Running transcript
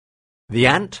The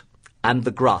Ant and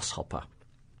the Grasshopper.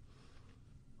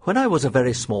 When I was a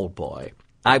very small boy,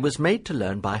 I was made to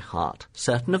learn by heart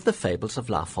certain of the fables of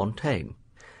La Fontaine,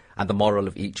 and the moral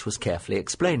of each was carefully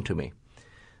explained to me.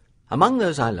 Among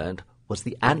those I learned was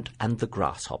The Ant and the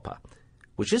Grasshopper,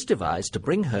 which is devised to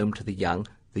bring home to the young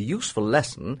the useful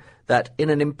lesson that in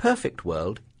an imperfect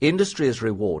world industry is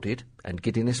rewarded and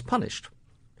giddiness punished.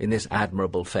 In this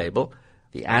admirable fable,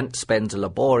 the ant spends a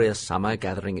laborious summer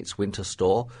gathering its winter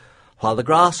store, while the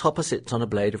grasshopper sits on a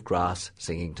blade of grass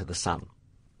singing to the sun.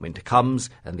 Winter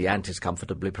comes, and the ant is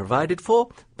comfortably provided for,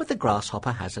 but the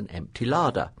grasshopper has an empty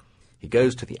larder. He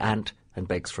goes to the ant and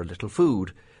begs for a little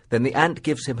food. Then the ant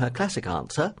gives him her classic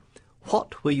answer,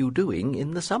 "What were you doing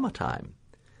in the summer-time?"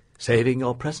 "Saving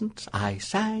your presents, I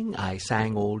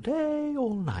sang all day,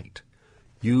 all night."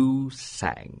 "You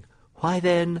sang. Why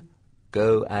then,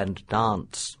 go and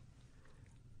dance."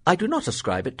 I do not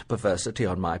ascribe it to perversity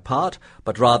on my part,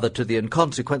 but rather to the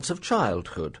inconsequence of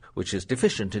childhood, which is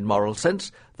deficient in moral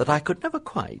sense, that I could never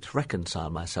quite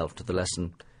reconcile myself to the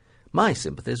lesson. My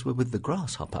sympathies were with the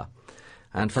grasshopper,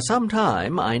 and for some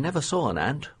time I never saw an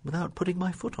ant without putting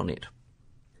my foot on it.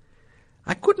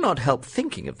 I could not help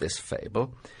thinking of this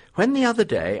fable when the other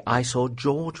day I saw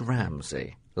George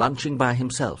Ramsay lunching by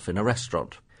himself in a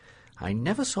restaurant. I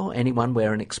never saw anyone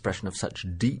wear an expression of such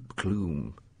deep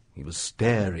gloom. He was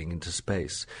staring into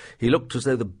space. He looked as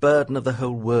though the burden of the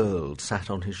whole world sat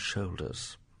on his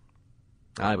shoulders.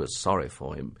 I was sorry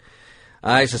for him.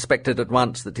 I suspected at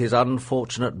once that his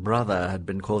unfortunate brother had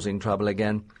been causing trouble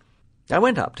again. I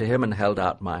went up to him and held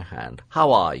out my hand.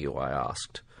 "How are you?" I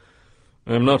asked.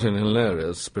 "I'm not in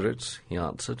hilarious spirits," he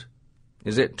answered.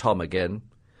 "Is it Tom again?"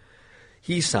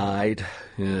 He sighed.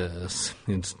 "Yes,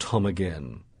 it's Tom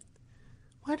again."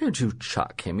 "Why don't you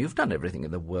chuck him? You've done everything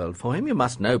in the world for him. You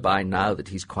must know by now that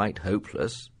he's quite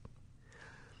hopeless."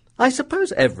 I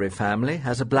suppose every family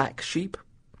has a black sheep.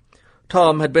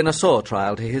 Tom had been a sore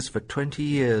trial to his for 20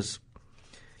 years.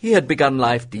 He had begun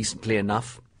life decently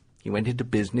enough. He went into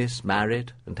business,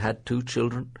 married, and had 2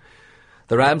 children.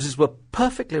 The Ramsays were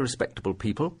perfectly respectable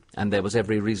people, and there was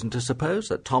every reason to suppose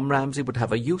that Tom Ramsay would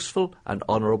have a useful and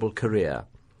honourable career.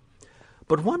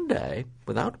 But one day,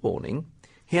 without warning,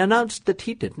 he announced that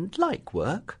he didn't like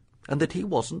work and that he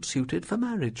wasn't suited for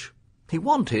marriage. He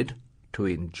wanted to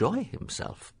enjoy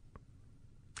himself.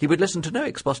 He would listen to no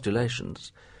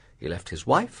expostulations. He left his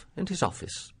wife and his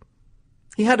office.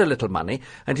 He had a little money,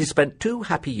 and he spent 2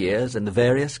 happy years in the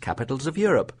various capitals of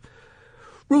Europe.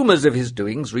 Rumours of his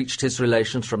doings reached his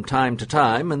relations from time to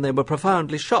time, and they were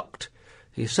profoundly shocked.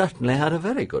 He certainly had a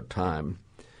very good time.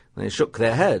 They shook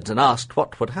their heads and asked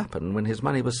what would happen when his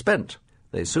money was spent.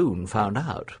 They soon found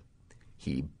out.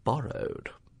 He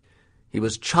borrowed. He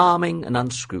was charming and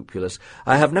unscrupulous.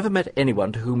 I have never met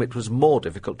anyone to whom it was more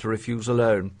difficult to refuse a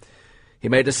loan. He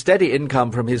made a steady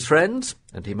income from his friends,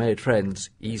 and he made friends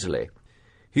easily.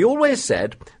 He always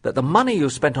said that the money you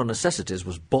spent on necessities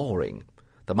was boring.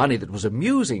 The money that was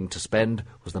amusing to spend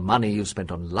was the money you spent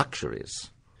on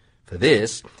luxuries. For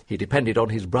this he depended on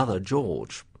his brother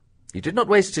George. He did not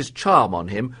waste his charm on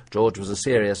him. George was a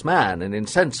serious man, and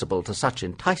insensible to such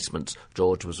enticements.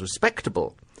 George was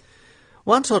respectable.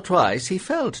 Once or twice he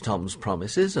fell to Tom's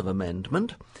promises of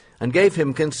amendment, and gave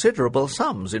him considerable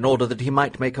sums in order that he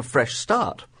might make a fresh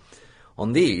start.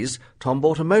 On these Tom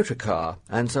bought a motor car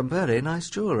and some very nice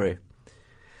jewellery.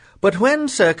 But when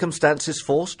circumstances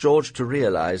forced George to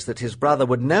realise that his brother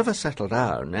would never settle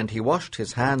down, and he washed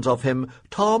his hands of him,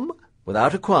 Tom,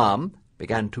 without a qualm,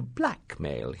 began to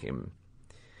blackmail him.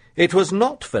 It was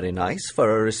not very nice for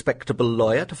a respectable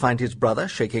lawyer to find his brother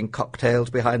shaking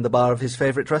cocktails behind the bar of his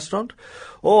favourite restaurant,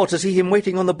 or to see him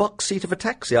waiting on the box seat of a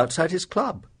taxi outside his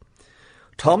club.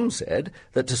 Tom said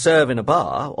that to serve in a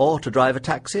bar or to drive a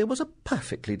taxi was a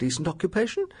perfectly decent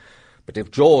occupation, but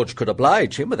if George could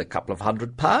oblige him with a couple of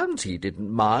 £100, he didn't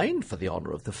mind, for the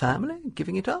honour of the family,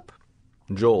 giving it up.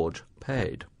 George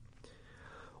paid.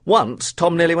 Once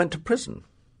Tom nearly went to prison.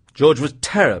 George was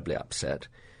terribly upset.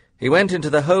 He went into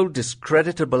the whole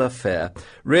discreditable affair.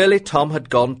 Really, Tom had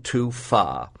gone too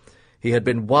far. He had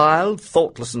been wild,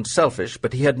 thoughtless, and selfish,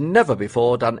 but he had never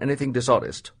before done anything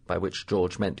dishonest, by which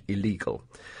George meant illegal.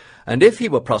 And if he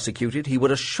were prosecuted, he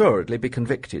would assuredly be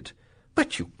convicted.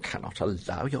 But you cannot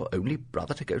allow your only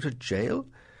brother to go to jail.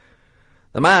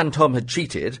 The man Tom had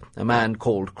cheated, a man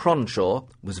called Cronshaw,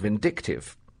 was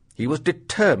vindictive. He was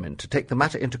determined to take the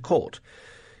matter into court.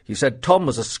 He said Tom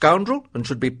was a scoundrel and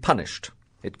should be punished.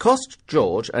 It cost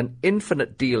George an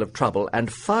infinite deal of trouble and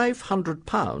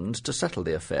 £500 to settle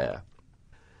the affair.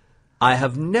 I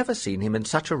have never seen him in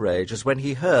such a rage as when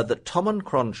he heard that Tom and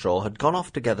Cronshaw had gone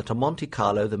off together to Monte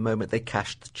Carlo the moment they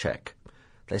cashed the cheque.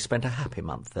 They spent a happy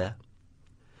month there.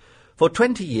 For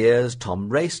 20 years Tom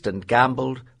raced and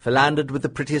gambled, philandered with the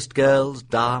prettiest girls,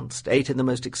 danced, ate in the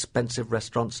most expensive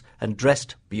restaurants, and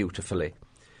dressed beautifully.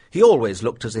 He always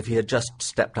looked as if he had just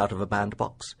stepped out of a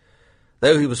bandbox.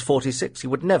 Though he was 46, you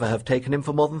would never have taken him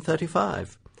for more than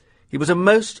 35. He was a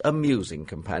most amusing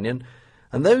companion,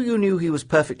 and though you knew he was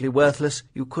perfectly worthless,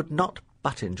 you could not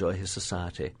but enjoy his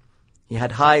society. He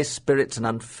had high spirits and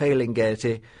unfailing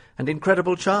gaiety, and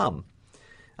incredible charm.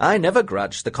 I never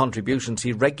grudged the contributions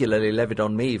he regularly levied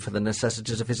on me for the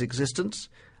necessities of his existence.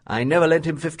 I never lent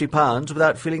him £50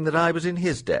 without feeling that I was in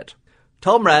his debt.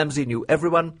 Tom Ramsay knew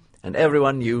everyone, and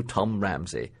everyone knew Tom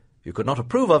Ramsay. You could not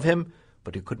approve of him,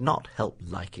 but you could not help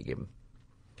liking him.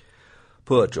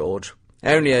 Poor George,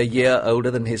 only a year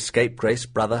older than his scapegrace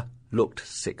brother, looked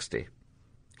 60.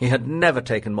 He had never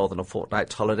taken more than a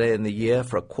fortnight's holiday in the year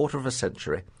for a quarter of a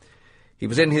century. He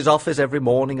was in his office every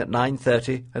morning at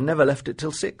 9:30 and never left it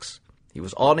till 6. He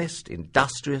was honest,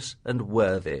 industrious, and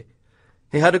worthy.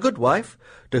 He had a good wife,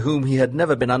 to whom he had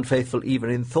never been unfaithful even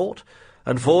in thought,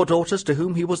 and 4 daughters to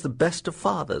whom he was the best of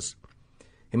fathers.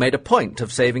 He made a point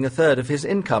of saving a third of his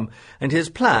income, and his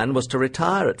plan was to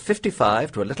retire at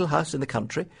 55 to a little house in the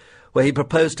country, where he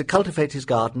proposed to cultivate his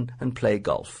garden and play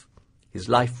golf. His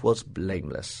life was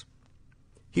blameless.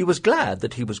 He was glad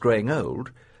that he was growing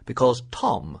old, because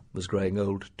Tom was growing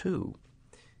old too.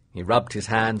 He rubbed his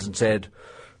hands and said,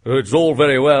 "It's all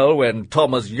very well when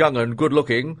Tom is young and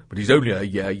good-looking, but he's only a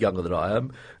year younger than I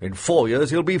am. In 4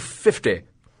 years he'll be 50.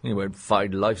 He won't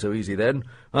find life so easy then.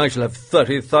 I shall have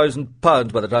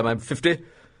 £30,000 by the time I'm 50.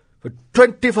 For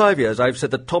 25 years I've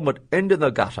said that Tom would end in the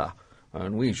gutter,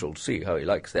 and we shall see how he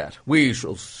likes that. We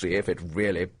shall see if it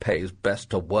really pays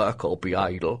best to work or be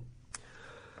idle."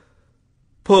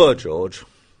 Poor George.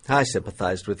 I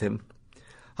sympathised with him.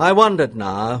 I wondered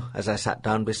now, as I sat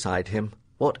down beside him,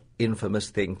 what infamous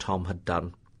thing Tom had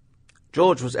done.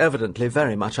 George was evidently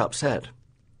very much upset.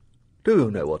 "Do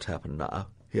you know what's happened now?"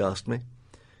 he asked me.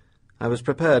 I was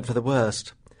prepared for the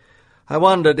worst. I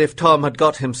wondered if Tom had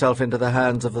got himself into the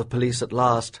hands of the police at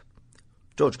last.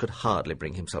 George could hardly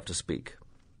bring himself to speak.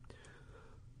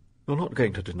 "You're not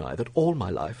going to deny that all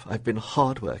my life I've been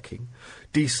hard-working,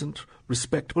 decent,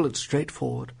 respectable, and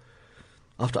straightforward.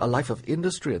 After a life of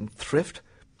industry and thrift,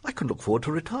 I can look forward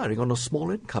to retiring on a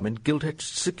small income in gilt-edged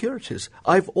securities.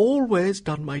 I've always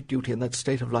done my duty in that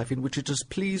state of life in which it has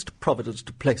pleased Providence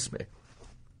to place me."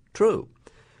 "True.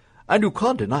 And you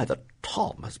can't deny that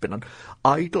Tom has been an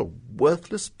idle,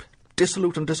 worthless,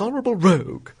 dissolute, and dishonourable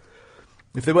rogue.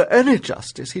 If there were any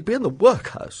justice, he'd be in the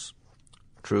workhouse."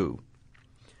 "True."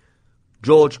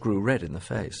 George grew red in the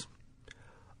face.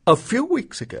 "A few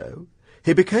weeks ago,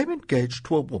 he became engaged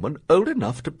to a woman old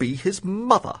enough to be his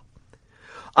mother.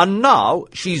 And now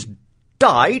she's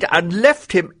died and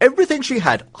left him everything she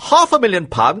had,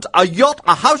 £500,000, a yacht,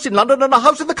 a house in London, and a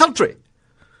house in the country."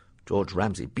 George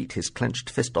Ramsay beat his clenched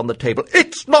fist on the table.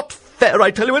 "It's not fair, I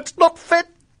tell you, it's not fair.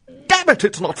 Damn it,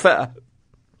 it's not fair."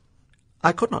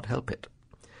 I could not help it.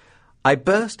 I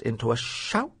burst into a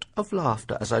shout of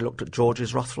laughter as I looked at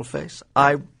George's wrathful face.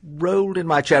 I rolled in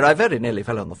my chair. I very nearly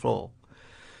fell on the floor.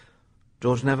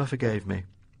 George never forgave me.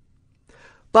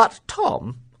 But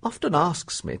Tom often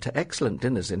asks me to excellent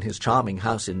dinners in his charming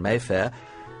house in Mayfair,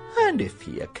 and if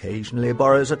he occasionally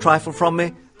borrows a trifle from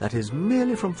me, that is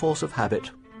merely from force of habit.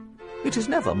 It is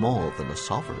never more than a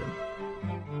sovereign.